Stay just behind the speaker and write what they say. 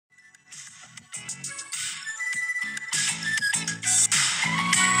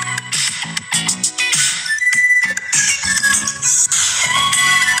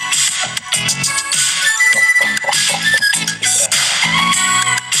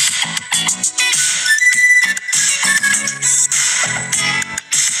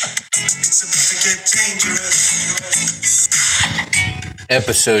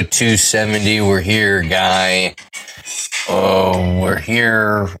Episode 270. We're here, Guy. Oh, we're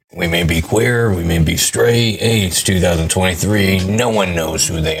here. We may be queer. We may be straight. Hey, it's 2023. No one knows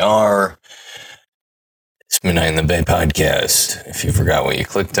who they are. It's Midnight in the Bed podcast. If you forgot what you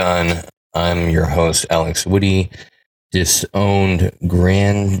clicked on, I'm your host, Alex Woody. Disowned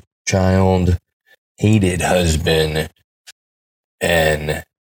grandchild, hated husband, and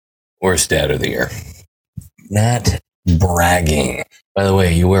worst dad of the year. Not bragging. By the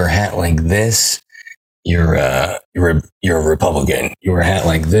way, you wear a hat like this, you're a Republican. You wear a hat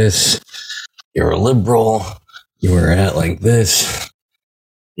like this, you're a liberal. You wear a hat like this,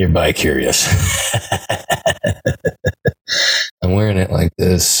 you're bi-curious. I'm wearing it like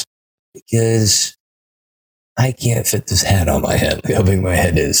this because I can't fit this hat on my head. Look how big my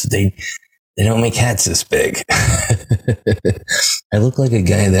head is. They don't make hats this big. I look like a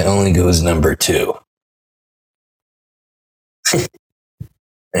guy that only goes number 2.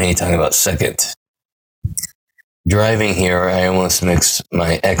 And you talking about second. Driving here, I almost mixed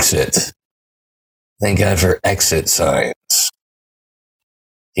my exit. Thank God for exit signs.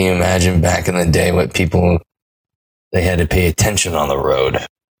 Can you imagine back in the day what people, they had to pay attention on the road?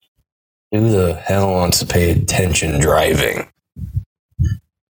 Who the hell wants to pay attention driving?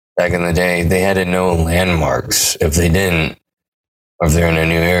 Back in the day, they had to know landmarks. If they didn't, or if they're in a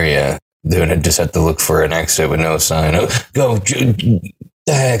new area, they would just have to look for an exit with no sign. Oh, go,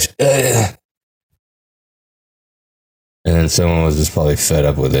 and then someone was just probably fed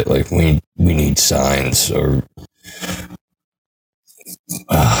up with it. Like, we need signs, or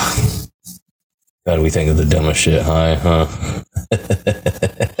God, we think of the dumbest shit high, huh?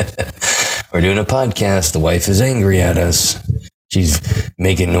 We're doing a podcast. The wife is angry at us. She's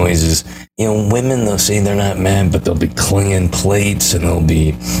making noises. You know, women, they'll say they're not mad, but they'll be clanging plates, and they'll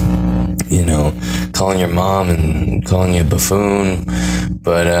be, you know, calling your mom and calling you a buffoon.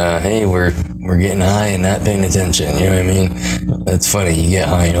 But hey, we're getting high and not paying attention. You know what I mean? That's funny. You get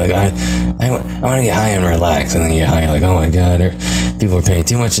high, and you're like, I want to get high and relax, and then you get high, you're like, oh my God, people are paying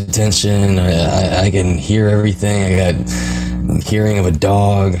too much attention. I can hear everything. I got hearing of a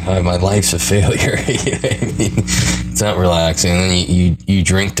dog. My life's a failure. You know what I mean? It's not relaxing. And then you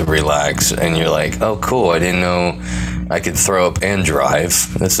drink to relax, and you're like, oh cool, I didn't know I could throw up and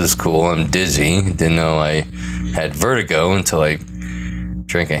drive. This is cool. I'm dizzy. Didn't know I had vertigo until I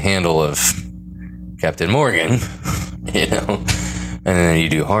drank a handle of Captain Morgan. You know, and then you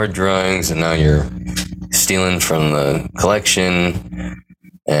do hard drugs, and now you're stealing from the collection,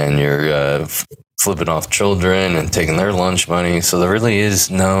 and you're flipping off children and taking their lunch money. So there really is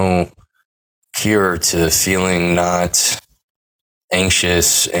no cure to feeling not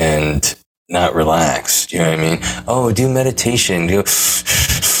anxious and not relaxed. You know what I mean? Oh, do meditation. No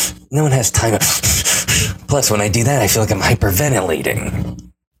one has time. Plus, when I do that, I feel like I'm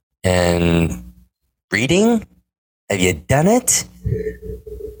hyperventilating. And breathing? Have you done it?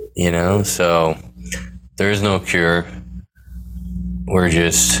 You know, so there is no cure. We're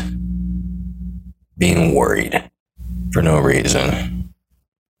just being worried for no reason.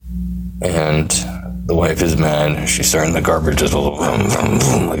 And the wife is mad. She's starting the garbage just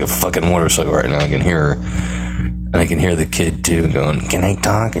like a fucking motorcycle right now. I can hear her. And I can hear the kid too going, can I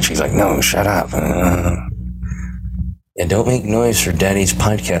talk? And she's like, no, shut up. And don't make noise for Daddy's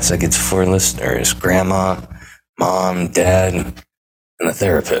podcast that gets 4 listeners. Grandma, Mom, Dad, and the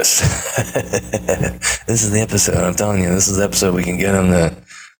therapist. This is the episode. I'm telling you, this is the episode we can get him to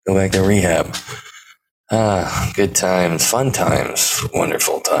go back to rehab. Good times, fun times,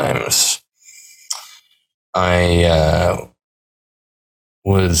 wonderful times. I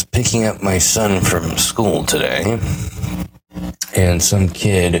was picking up my son from school today, and some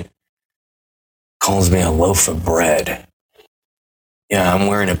kid calls me a loaf of bread. Yeah, I'm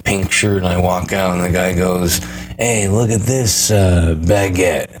wearing a pink shirt, and I walk out, and the guy goes, hey, look at this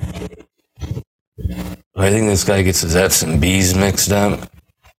baguette. I think this guy gets his F's and B's mixed up.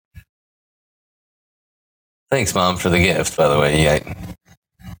 Thanks, Mom, for the gift, by the way. Yeah.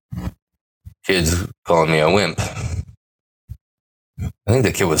 Kid's calling me a wimp. I think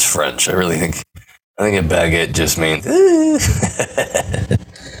the kid was French. I think a baguette just means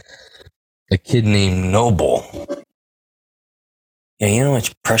a kid named Noble. Yeah, you know how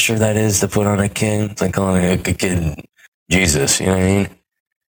much pressure that is to put on a kid? It's like calling a kid Jesus, you know what I mean?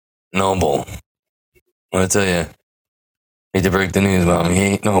 Noble. I want to tell you, hate to break the news, Mom. He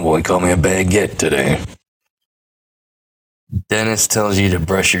ain't Noble. He called me a baguette today. Dentist tells you to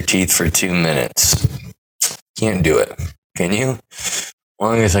brush your teeth for 2 minutes. Can't do it. Can you?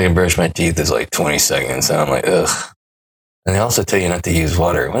 Longest I can brush my teeth is like 20 seconds. And I'm like, ugh. And they also tell you not to use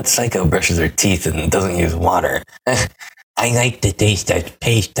water. What psycho brushes their teeth and doesn't use water? I like the taste of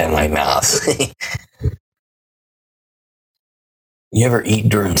paste in my mouth. You ever eat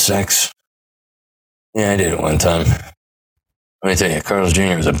during sex? Yeah, I did it one time. Let me tell you, Carl's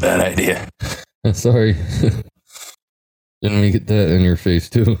Jr. was a bad idea. Sorry. Didn't we get that in your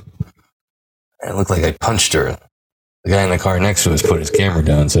face, too? It looked like I punched her. The guy in the car next to us put his camera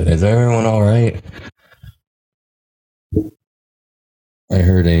down and said, "Is everyone all right?" I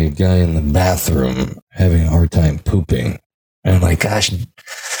heard a guy in the bathroom having a hard time pooping. And I'm like, gosh,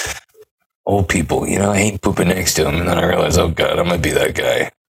 old people, I hate pooping next to him. And then I realized, oh God, I might be that guy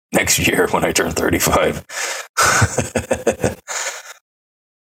next year when I turn 35.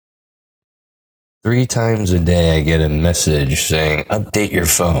 3 times a day, I get a message saying, update your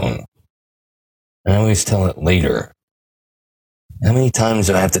phone. And I always tell it later. How many times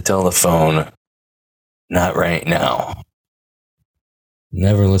do I have to tell the phone, not right now?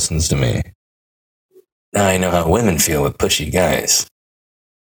 Never listens to me. Now I know how women feel with pushy guys.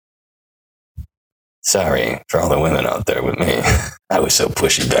 Sorry for all the women out there with me. I was so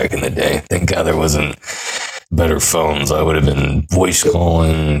pushy back in the day. Thank God there wasn't better phones. I would have been voice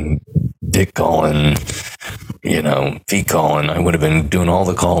calling, dick calling, feet calling. I would have been doing all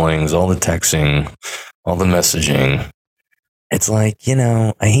the callings, all the texting, all the messaging. It's like,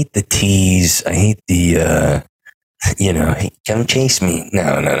 I hate the tease. I hate the, hey, come chase me.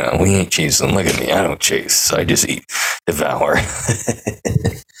 No. We ain't chasing. Look at me. I don't chase. I just devour.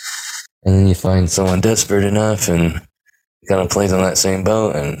 And then you find someone desperate enough and kind of plays on that same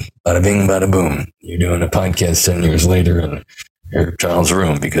boat, and bada bing, bada boom. You're doing a podcast 10 years later in your child's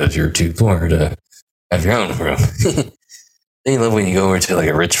room because you're too poor to have your own room. They love when you go over to like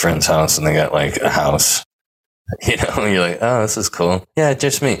a rich friend's house and they got like a house. And you're like, oh, this is cool. Yeah,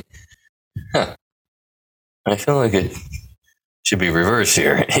 just me. Huh. I feel like it should be reversed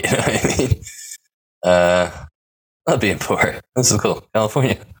here. You know what I mean? Not being poor. This is cool.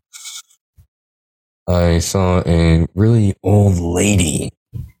 California. I saw a really old lady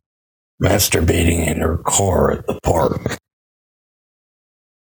masturbating in her car at the park.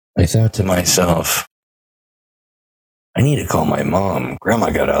 I thought to myself, I need to call my mom. Grandma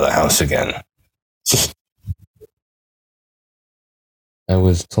got out of the house again. I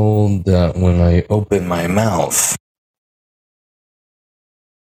was told that when I open my mouth,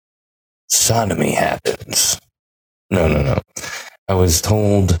 sodomy happens. No. I was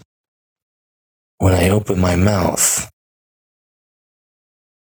told when I open my mouth,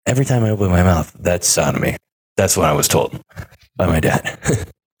 every time I open my mouth, that's sodomy. That's what I was told by my dad.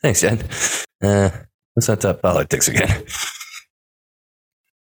 Thanks, Dad. Let's not talk politics again.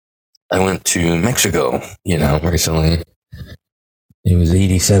 I went to Mexico, recently. It was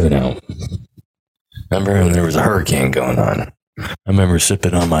 87 out. Remember when there was a hurricane going on? I remember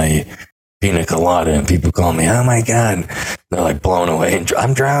sipping on my pina colada and people calling me, oh my God. They're like blown away and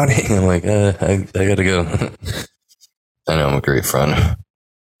I'm drowning. I'm like, I gotta go. I know I'm a great friend.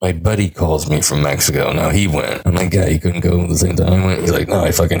 My buddy calls me from Mexico. Now he went. I'm like, yeah, he couldn't go at the same time I went. He's like, no,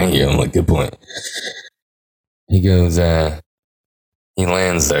 I fucking hate you. I'm like, good point. He goes, he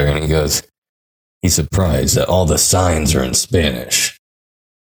lands there and he goes, he's surprised that all the signs are in Spanish.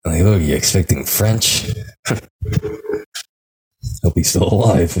 I'm like, oh, you expecting French? Hope he's still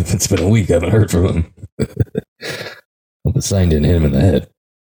alive. If it's been a week, I haven't heard from him. Hope the sign didn't hit him in the head.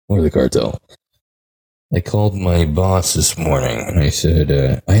 Or the cartel. I called my boss this morning and I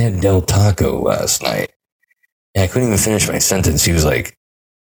said, I had Del Taco last night. And I couldn't even finish my sentence. He was like,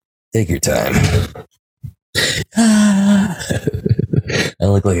 take your time. I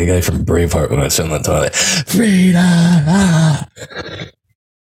look like a guy from Braveheart when I sit on the toilet. Frida!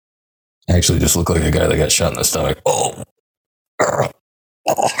 I actually just look like a guy that got shot in the stomach. Oh!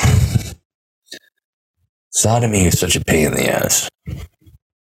 Sodomy is such a pain in the ass.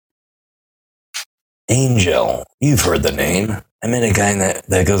 Angel. You've heard the name. I met a guy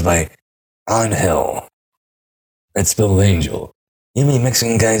that goes by Angel. That's spelled Angel. You know how many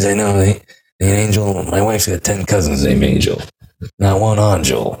Mexican guys I know named Angel? My wife's got 10 cousins named Angel. Not one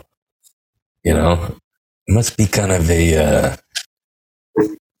Angel. It must be kind of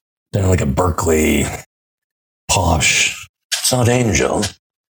like a Berkeley posh. It's not Angel.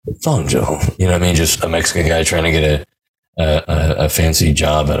 It's Angel. You know what I mean? Just a Mexican guy trying to get a fancy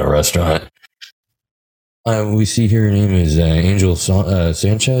job at a restaurant. We see here her name is Angel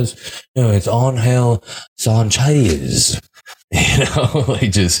Sanchez. No, it's Angel Sanchez.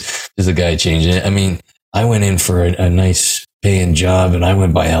 Just a guy changing it. I mean, I went in for a nice paying job and I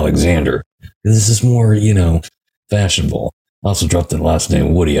went by Alexander. This is more, fashionable. I also dropped the last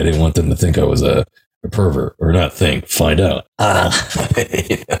name Woody. I didn't want them to think I was a pervert, or not think, find out.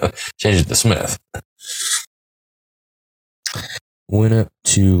 Change it to Smith. went up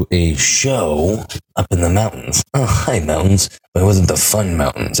to a show up in the mountains. Oh, hi, mountains. But it wasn't the fun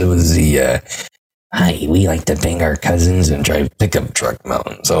mountains. It was the, hi, we like to bang our cousins and drive pickup truck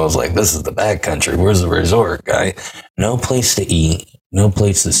mountains. So I was like, this is the bad country. Where's the resort, guy? No place to eat. No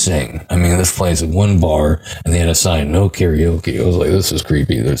place to sing. I mean, this place had one bar and they had a sign, no karaoke. I was like, this is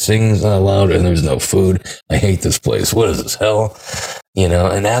creepy. There's singing's not allowed and there's no food. I hate this place. What is this, hell? You know,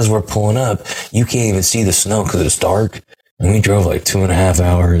 and as we're pulling up, you can't even see the snow because it's dark. And we drove like 2.5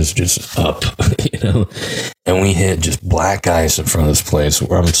 hours just up, you know, and we hit just black ice in front of this place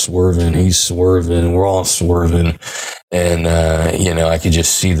where I'm swerving, he's swerving, we're all swerving. And, you know, I could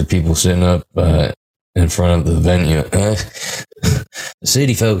just see the people sitting up, in front of the venue. The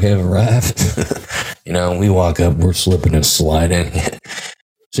city folk have arrived. You know, we walk up, we're slipping and sliding.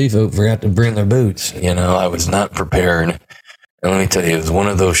 City folk forgot to bring their boots. You know, I was not prepared. And let me tell you, it was one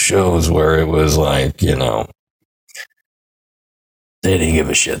of those shows where it was like, you know, they didn't give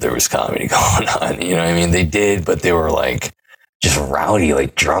a shit there was comedy going on. You know what I mean? They did, but they were like just rowdy,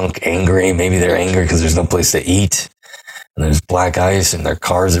 like drunk, angry. Maybe they're angry because there's no place to eat. And there's black ice and their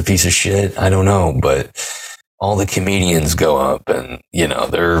car's a piece of shit. I don't know, but all the comedians go up and, you know,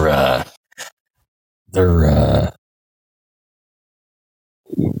 they're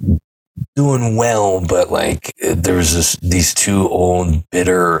doing well, but like there's these two old,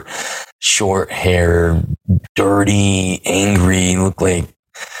 bitter, short hair, dirty, angry, look like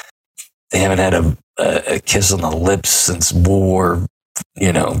they haven't had a kiss on the lips since war,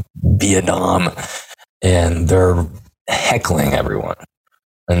 you know, Vietnam, and they're heckling everyone.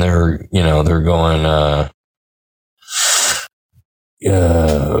 And they're, you know, they're going,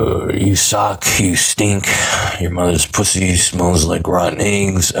 you suck, you stink, your mother's pussy smells like rotten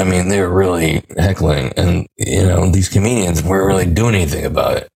eggs. I mean, they're really heckling. And, you know, these comedians weren't really doing anything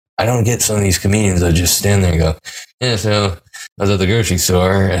about it. I don't get some of these comedians that just stand there and go, yeah, so I was at the grocery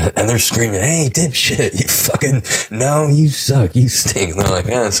store, and they're screaming, hey, dipshit, you fucking, no, you suck, you stink. And they're like,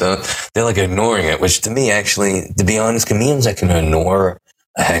 yeah, so they're like ignoring it, which to me, actually, to be honest, comedians that can ignore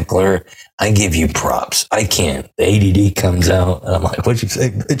a heckler, I give you props. I can't. The ADD comes out, and I'm like, what'd you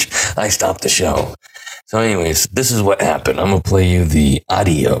say, bitch? I stopped the show. So anyways, this is what happened. I'm going to play you the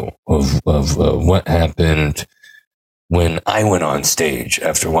audio of what happened when I went on stage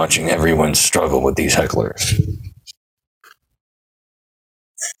after watching everyone struggle with these hecklers.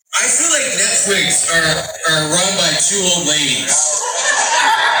 I feel like Netflix are run by two old ladies.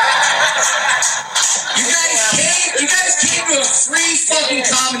 You guys came to a free fucking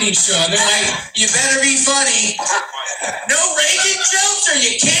comedy show. They're like, you better be funny. No Reagan jokes? Are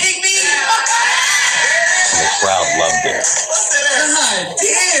you kidding me? The crowd loved it. God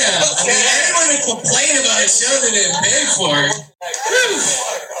damn. I mean, anyone would complain about a show they didn't pay for.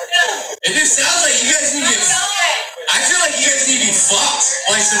 It just sounds like you guys need to... I feel like you guys need to be fucked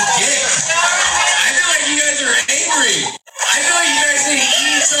like some dick. I feel like you guys are angry. I feel like you guys need to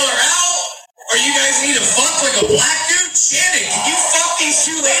eat each other out, or you guys need to fuck like a black dude. Shannon, can you fuck these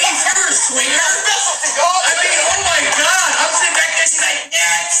two ladies? You're a swinger. I mean, oh my god. I'm sitting back there, she's like,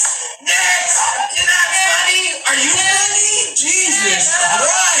 next. You're not funny? Are you funny? Jesus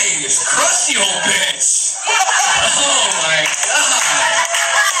Christ. Crusty old bitch. Oh my god.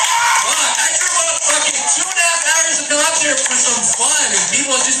 Fuck, I drove up fucking 2.5 hours to come up there for some fun, and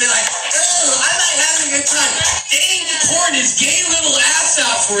people just be like, oh, I'm not having a good time. Dane poured his gay little ass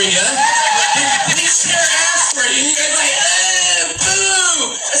out for you. They share ass for you, and you guys like,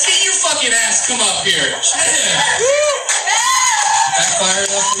 boo! Let's get your fucking ass come up here. Yeah. That fired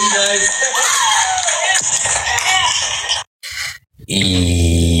up for you guys?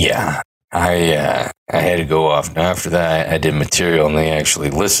 Yeah. I had to go off. Now after that, I did material and they actually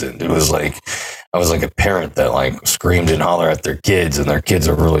listened. It was like, I was like a parent that like screamed and hollered at their kids, and their kids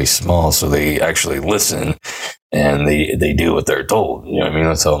are really small. So they actually listen and they do what they're told. You know what I mean?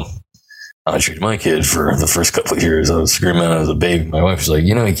 That's how I treated my kid for the first couple of years. I was screaming out as a baby. My wife was like,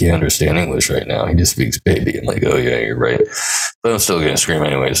 you know, he can't understand English right now. He just speaks baby. I'm like, oh yeah, you're right. But I'm still going to scream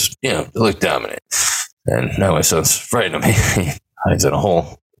anyways. You know, look dominant. And now my son's frightened of me. He hides in a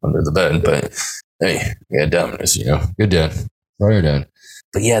hole under the bed, but hey, yeah, dominance, you know, good dad, prior dad.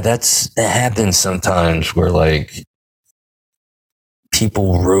 But yeah, that happens sometimes where like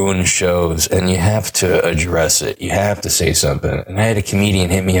people ruin shows and you have to address it. You have to say something. And I had a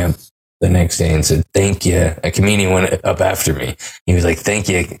comedian hit me up the next day and said, thank you. A comedian went up after me. He was like, thank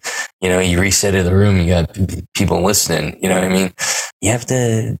you. You know, you resetted the room. You got people listening. You know what I mean? You have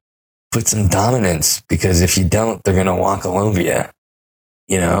to put some dominance, because if you don't, they're going to walk all over you.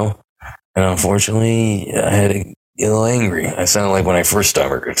 You know, and unfortunately, I had to, a little angry. I sound like when I first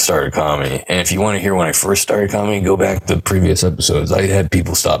started comedy. And if you want to hear when I first started comedy, go back to previous episodes. I had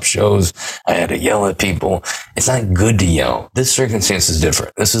people stop shows. I had to yell at people. It's not good to yell. This circumstance is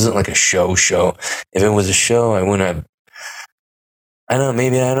different. This isn't like a show. If it was a show, I wouldn't have. I don't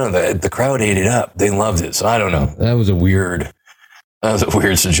know. The crowd ate it up. They loved it. So I don't know. That was a weird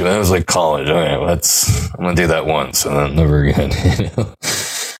situation. That was like college. Okay, I'm going to do that once and then never again.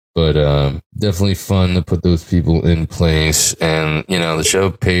 But definitely fun to put those people in place. And, the show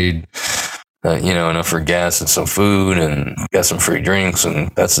paid, enough for gas and some food and got some free drinks.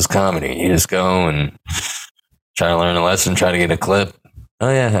 And that's his comedy. You just go and try to learn a lesson, try to get a clip. Oh,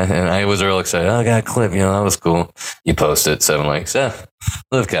 yeah. And I was real excited. Oh, I got a clip. That was cool. You post it. 7 likes.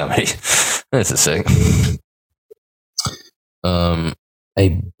 Love comedy. This is sick.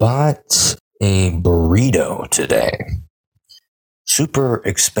 I bought a burrito today. Super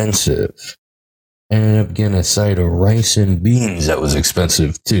expensive. Ended up getting a side of rice and beans that was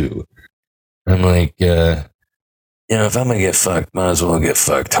expensive too. I'm like, if I'm gonna get fucked, might as well get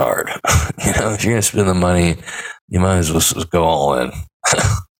fucked hard. If you're gonna spend the money, you might as well just go all in.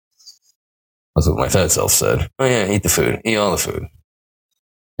 That's what my fat self said. Oh yeah, eat the food. Eat all the food.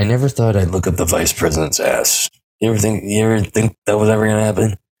 I never thought I'd look up the vice president's ass. You ever think that was ever gonna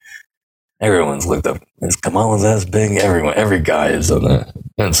happen? Everyone's looked up. Is Kamala's ass big? Every guy has done that.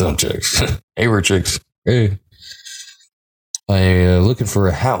 And some chicks. Hey, we're chicks. Hey. I looking for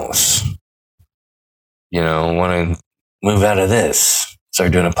a house. Want to move out of this.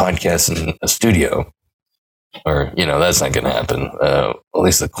 Start doing a podcast in a studio. Or, that's not going to happen. At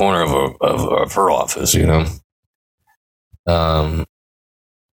least the corner of her office,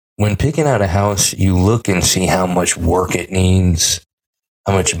 When picking out a house, you look and see how much work it needs,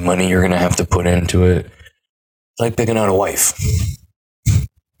 how much money you're going to have to put into it. It's like picking out a wife.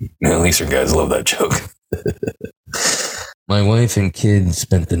 At least your guys love that joke. My wife and kids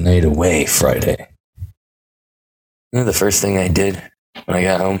spent the night away Friday. The first thing I did when I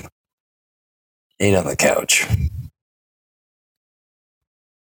got home? Ate on the couch.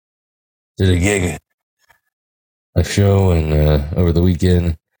 Did a gig, a show, and over the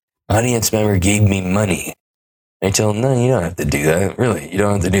weekend, audience member gave me money. I told him, no, you don't have to do that. Really, you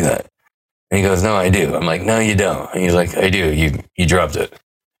don't have to do that. And he goes, no, I do. I'm like, no, you don't. And he's like, I do. You dropped it.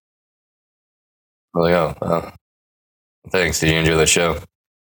 I'm like, oh, thanks. Did you enjoy the show?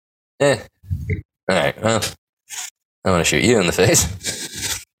 All right. Well, I want to shoot you in the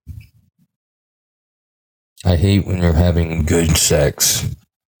face. I hate when you're having good sex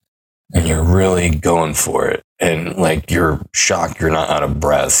and you're really going for it. And you're shocked you're not out of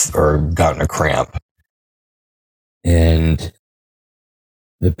breath or gotten a cramp. And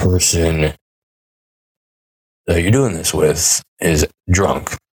the person that you're doing this with is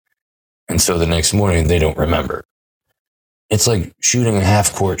drunk. And so the next morning, they don't remember. It's like shooting a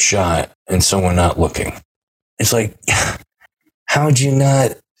half-court shot and someone not looking. It's like, how'd you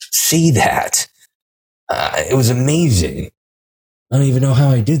not see that? It was amazing. I don't even know how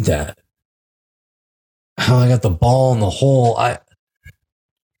I did that. How I got the ball in the hole.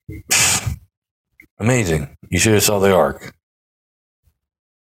 Amazing. You should have saw the arc.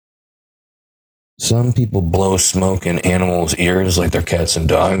 Some people blow smoke in animals' ears like they're cats and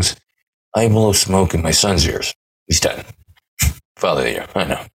dogs. I blow smoke in my son's ears. He's 10. Father of the year. I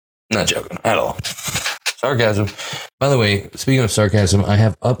know. Not joking at all. Sarcasm. By the way, speaking of sarcasm, I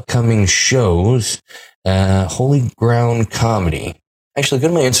have upcoming shows. Holy Ground Comedy. Actually, go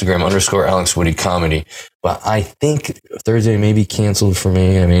to my Instagram, _Alex Woody Comedy. But I think Thursday may be canceled for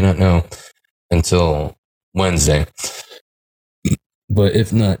me. I may not know until Wednesday. But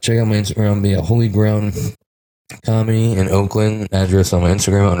if not, check out my Instagram. Be at Holy Ground Comedy in Oakland. Address on my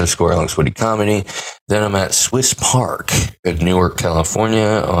Instagram, _Alex Woody Comedy. Then I'm at Swiss Park in Newark,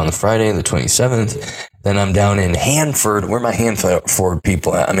 California on Friday, the 27th. Then I'm down in Hanford. Where are my Hanford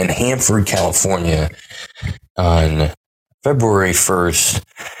people at? I'm in Hanford, California on February 1st.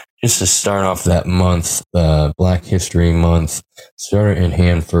 Just to start off that month, Black History Month. Started in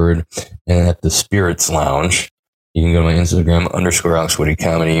Hanford and at the Spirits Lounge. You can go to my Instagram, _Alex Woody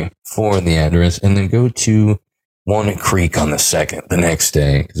Comedy for the address. And then go to Walnut Creek on the 2nd, the next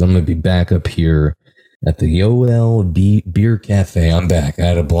day. Because I'm going to be back up here at the Yoel Beer Cafe. I'm back. I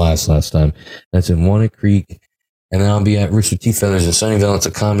had a blast last time. That's in Walnut Creek. And then I'll be at Rooster Teeth Feathers in Sunnyvale. It's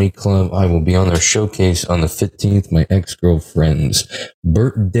a comedy club. I will be on their showcase on the 15th. My ex-girlfriend's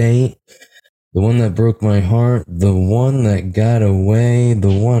birthday. The one that broke my heart. The one that got away.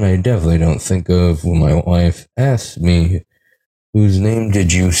 The one I definitely don't think of when my wife asked me, whose name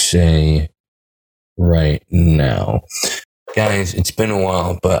did you say right now? Guys, it's been a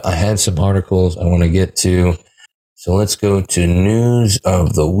while, but I had some articles I want to get to. So let's go to news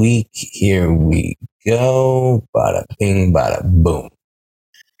of the week. Here we go. Bada bing, bada boom.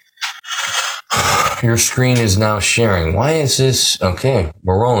 Your screen is now sharing. Why is this? Okay,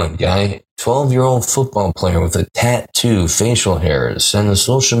 we're rolling, guy. 12-year-old football player with a tattoo, facial hair, sent to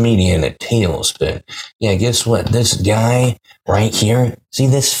social media in a tailspin. Yeah, guess what? This guy right here, see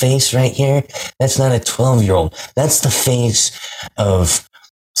this face right here? That's not a 12-year-old. That's the face of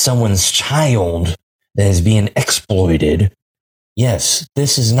someone's child that is being exploited. Yes,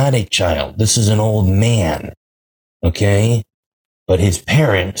 this is not a child. This is an old man. Okay? But his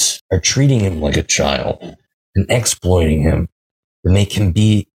parents are treating him like a child and exploiting him to make him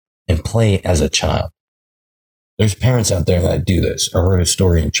be and play as a child. There's parents out there that do this. I heard a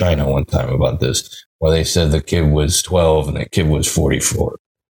story in China one time about this, where they said the kid was 12 and the kid was 44.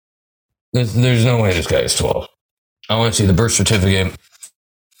 There's no way this guy is 12. I want to see the birth certificate.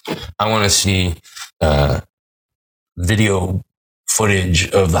 I want to see video footage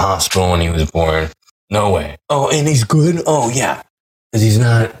of the hospital when he was born. No way. Oh, and he's good? Oh, yeah. Because he's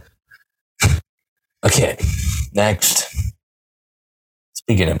not. Okay, next.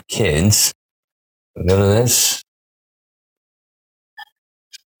 Speaking of kids, we'll go to this.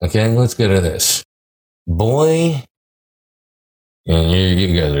 Okay, let's go to this. Boy, and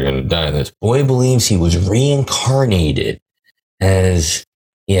you guys are going to die in this. Boy believes he was reincarnated as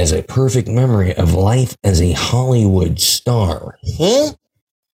he has a perfect memory of life as a Hollywood star. Huh?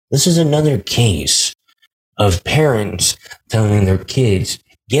 This is another case of parents telling their kids,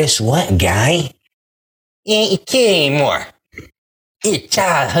 guess what, guy? You ain't your kid anymore. You're a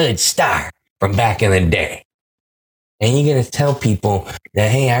childhood star from back in the day. And you're going to tell people that,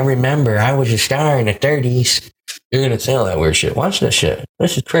 hey, I remember I was a star in the 30s. You're going to say all that weird shit. Watch this shit.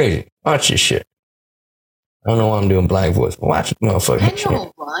 This is crazy. Watch this shit. I don't know why I'm doing black voice, but watch it, motherfucker.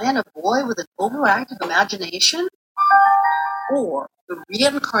 Daniel O'Brien, a boy with an overactive imagination? Or the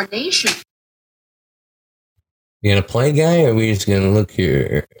reincarnation? You gonna play, guy, or are we just gonna look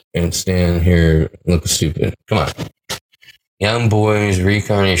here and stand here looking stupid? Come on. Young boy's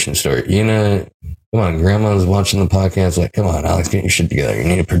reincarnation story. You know, come on, grandma's watching the podcast like, come on, Alex, get your shit together. You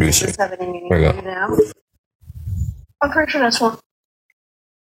need a producer. Is that anything you Here we need go. to do now? I'm pretty sure that's one.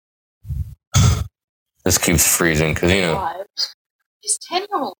 This keeps freezing because, you know, Lives. Is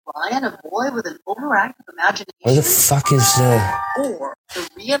Daniel O'Brien a boy with an overactive imagination? where the fuck is Or the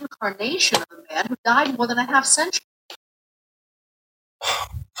reincarnation of a man who died more than a half century?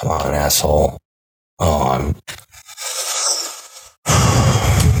 come on, asshole. Oh,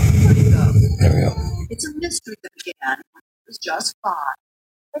 There you go. there we go. It's a mystery that began when he was just 5.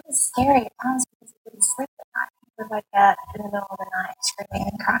 It was scary at times because he didn't sleep at night. He would wake up in the middle of the night screaming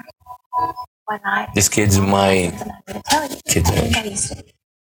and crying. One night, This kid's my something I'm going to tell you. kid's I think age. I used to be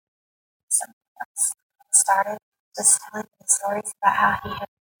something else. He started just telling me stories about how he had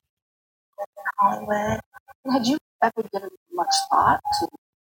lived in Hollywood. Had you ever given much thought to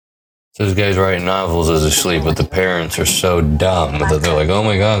So this guy's writing novels as he sleep, but the parents are so dumb that they're like, oh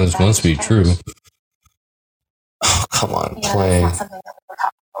my god, this must be true. Oh, come on, You know, play. that's not something that we were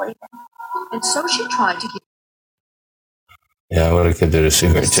taught to believe in. And so she tried to keep Yeah, I would have kept it a it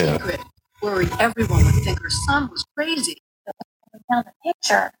secret a too. secret, worried everyone would think her son was crazy. When we found the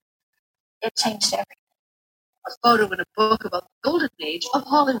picture, it changed everything. A photo in a book about the golden age of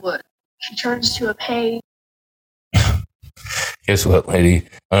Hollywood. She turns to a page. Guess what, lady?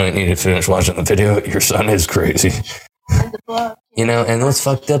 I don't need to finish watching the video. Your son is crazy. in the book. You know, and what's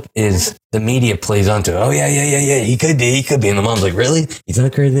fucked up is the media plays onto it. Oh, yeah. He could be. And the mom's like, really? He's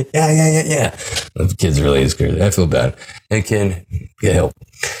not crazy? Yeah. The kid's really is crazy. I feel bad. Hey, kid, get help.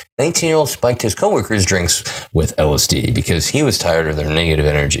 19-year-old spiked his coworkers' drinks with LSD because he was tired of their negative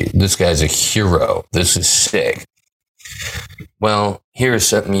energy. This guy's a hero. This is sick. Well, here's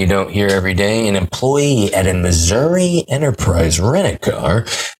something you don't hear every day. An employee at a Missouri Enterprise rent-a-car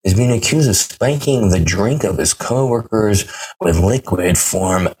is being accused of spiking the drink of his coworkers with liquid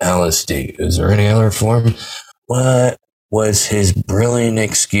form LSD. Is there any other form? What was his brilliant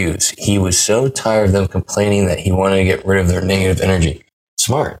excuse? He was so tired of them complaining that he wanted to get rid of their negative energy.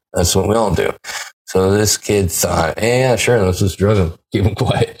 Smart. That's what we all do. So this kid thought, hey, yeah, sure, let's just drug him. Keep him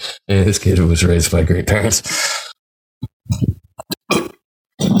quiet. And this kid was raised by great parents.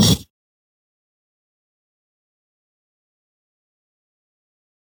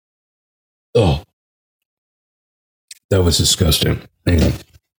 Oh, that was disgusting. Hang on.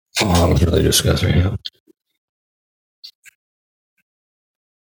 Oh, that was really disgusting. Yeah.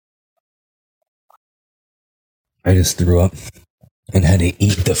 I just threw up and had to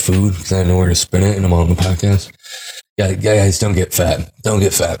eat the food because I didn't know where to spin it, and I'm on the podcast. Guys, don't get fat. Don't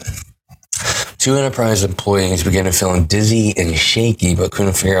get fat. Two Enterprise employees began to feel dizzy and shaky, but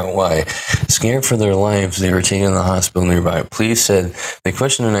couldn't figure out why. Scared for their lives, they were taken to the hospital nearby. Police said they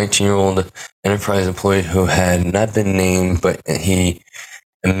questioned a 19-year-old Enterprise employee who had not been named, but he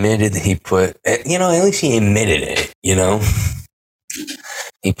admitted he put, at least he admitted it,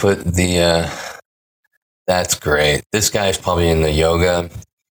 He put that's great. This guy's probably in the yoga.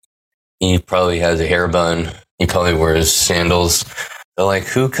 He probably has a hair bun. He probably wears sandals. They're like,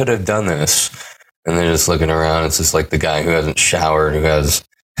 who could have done this? And they're just looking around. It's just like the guy who hasn't showered, who has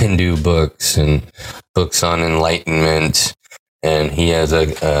Hindu books and books on enlightenment. And he has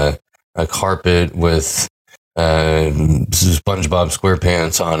a carpet with SpongeBob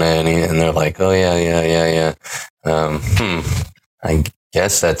SquarePants on it. And they're like, oh, yeah. I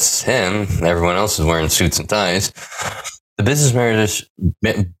guess that's him. Everyone else is wearing suits and ties. The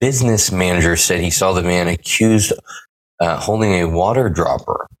business manager said he saw the man accused holding a water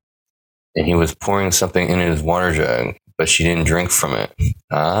dropper, and he was pouring something in his water jug, but she didn't drink from it.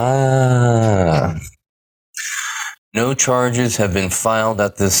 No charges have been filed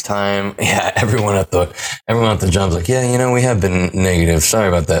at this time. Yeah, everyone at the job's like, yeah, we have been negative. Sorry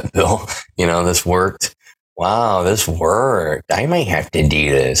about that, Bill. This worked. Wow, this worked. I might have to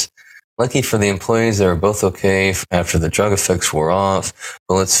do this. Lucky for the employees, they were both okay after the drug effects wore off.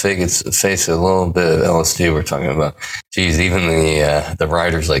 But let's face it, a little bit of LSD we're talking about. Geez, even the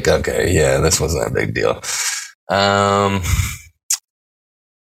writer's like, okay, yeah, this wasn't a big deal.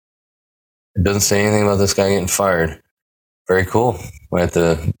 It doesn't say anything about this guy getting fired. Very cool. I have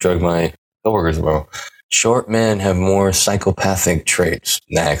to drug my coworkers tomorrow. Short men have more psychopathic traits.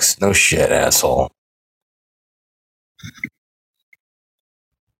 Next. No shit, asshole.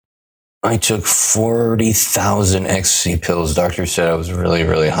 I took 40,000 ecstasy pills. Doctor said I was really,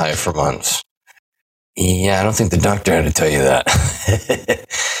 really high for months. Yeah, I don't think the doctor had to tell you that.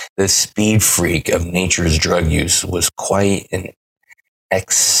 The speed freak of nature's drug use was quite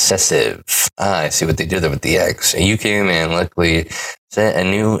excessive. I see what they did there with the X. A UK man luckily set a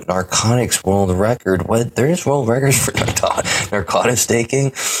new narcotics world record. What? There's world records for narcotics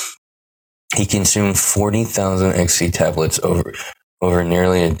taking? He consumed 40,000 ecstasy tablets over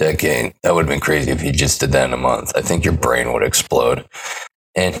nearly a decade. That would have been crazy if he just did that in a month. I think your brain would explode.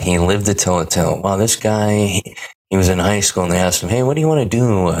 And he lived to tell a tale. Wow, this guy, he was in high school and they asked him, hey, what do you want to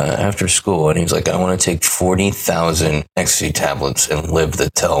do after school? And he was like, I want to take 40,000 ecstasy tablets and live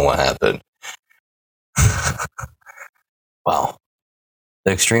to tell what happened. Wow.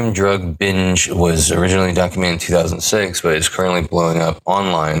 The extreme drug binge was originally documented in 2006, but is currently blowing up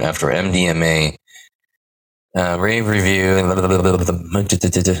online after MDMA rave review.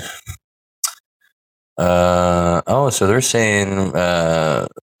 So they're saying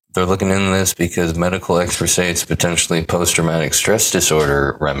they're looking into this because medical experts say it's potentially post-traumatic stress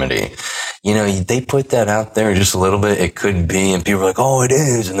disorder remedy. They put that out there just a little bit. It could be, and people are like, oh, it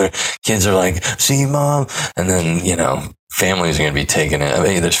is. And their kids are like, see, Mom. And then, families are going to be taking it.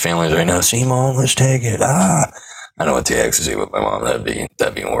 Hey, there's families right now. See, Mom, let's take it. I don't want to take ecstasy with my mom.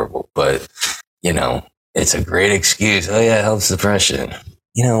 That'd be horrible. But, it's a great excuse. Oh, yeah, it helps depression.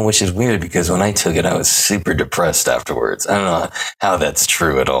 Which is weird because when I took it, I was super depressed afterwards. I don't know how that's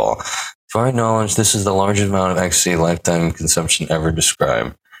true at all. To our knowledge, this is the largest amount of ecstasy lifetime consumption ever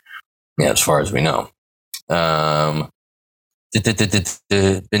described. Yeah, as far as we know. Been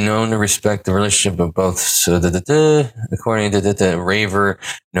known to respect the relationship of both. So, according to the raver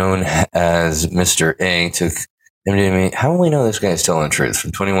known as Mr. A, took MDMA. How do we know this guy is telling the truth?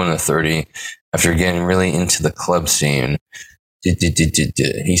 From 21 to 30, after getting really into the club scene.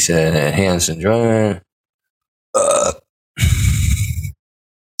 He said, Hanson drug.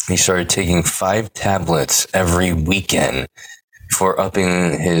 He started taking 5 tablets every weekend before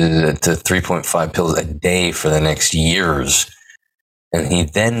upping his to 3.5 pills a day for the next years. And he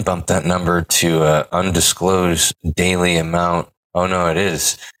then bumped that number to an undisclosed daily amount. Oh, no, it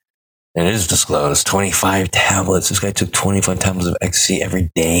is. It is disclosed. 25 tablets. This guy took 25 tablets of ecstasy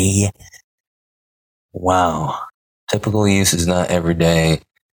every day. Wow. Typical use is not every day.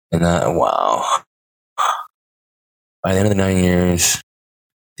 And wow. By the end of the 9 years,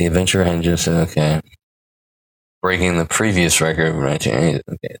 the adventure had just, okay. Breaking the previous record of 1980.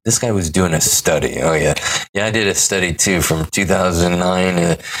 Okay. This guy was doing a study. Oh, yeah. Yeah, I did a study too from 2009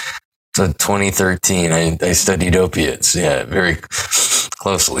 to 2013. I studied opiates. Yeah, very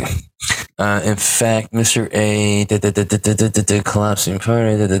closely. In fact, Mr. A collapsing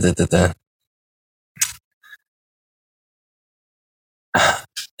part.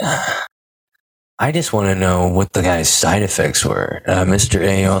 I just want to know what the guy's side effects were. Mr.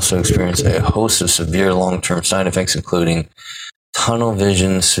 A also experienced a host of severe long-term side effects, including tunnel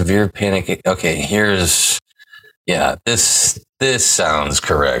vision, severe panic. Okay, this sounds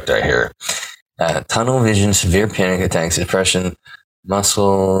correct. I hear tunnel vision, severe panic attacks, depression,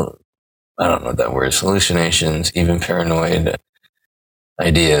 muscle. I don't know what that word is. Hallucinations, even paranoid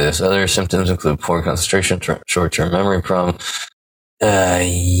ideas. Other symptoms include poor concentration, short-term memory problem.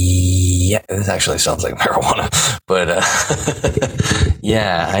 Yeah, this actually sounds like marijuana, but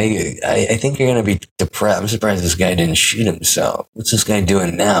yeah, I think you're gonna be depressed. I'm surprised this guy didn't shoot himself. What's this guy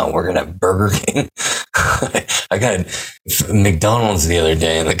doing now? We're gonna have Burger King. I got McDonald's the other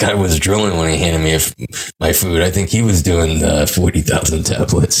day, and the guy was drooling when he handed me my food. I think he was doing 40,000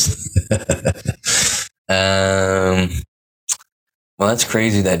 tablets. Well, that's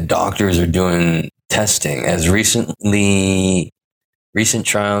crazy that doctors are doing testing. As recent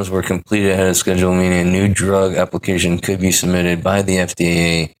trials were completed ahead of schedule, meaning a new drug application could be submitted by the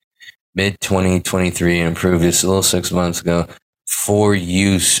FDA mid-2023 and approved just a little 6 months ago for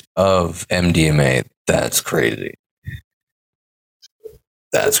use of MDMA. That's crazy.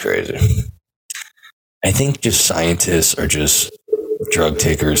 That's crazy. I think just scientists are just drug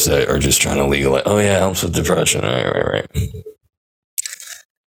takers that are just trying to legalize. Oh yeah, it helps with depression. Right.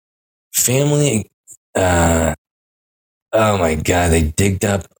 Family, oh my God,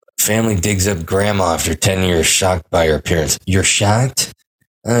 family digs up grandma after 10 years, shocked by her appearance. You're shocked?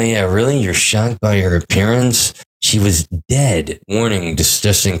 Oh yeah, really? You're shocked by her appearance? She was dead. Warning,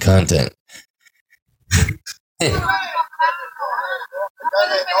 disgusting content.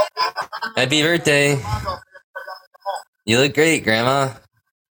 Happy birthday. You look great, grandma.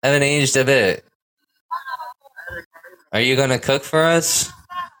 Haven't aged a bit. Are you gonna cook for us?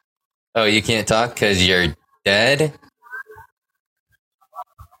 Oh, you can't talk because you're dead?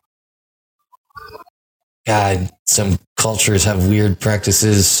 God, some cultures have weird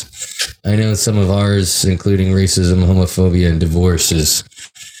practices. I know some of ours, including racism, homophobia, and divorce, is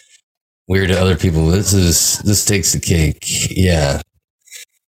weird to other people. This takes the cake. Yeah.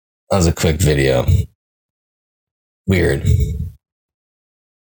 That was a quick video. Weird.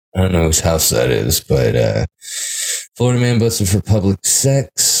 I don't know whose house that is, but Florida man busted for public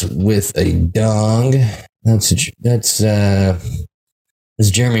sex with a dog. That's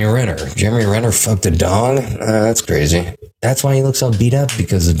Jeremy Renner. Jeremy Renner fucked a dog? That's crazy. That's why he looks all beat up,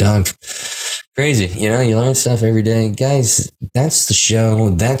 because the dog. Crazy. You know, you learn stuff every day. Guys, that's the show.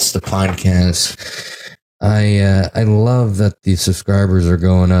 That's the podcast. I love that the subscribers are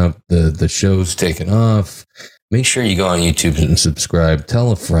going up. The show's taking off. Make sure you go on YouTube and subscribe.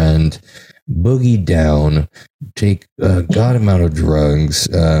 Tell a friend. Boogie down. Take a god amount of drugs.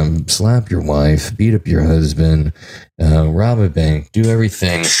 Slap your wife. Beat up your husband. Rob a bank. Do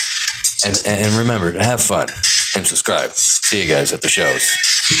everything. And remember to have fun and subscribe. See you guys at the shows.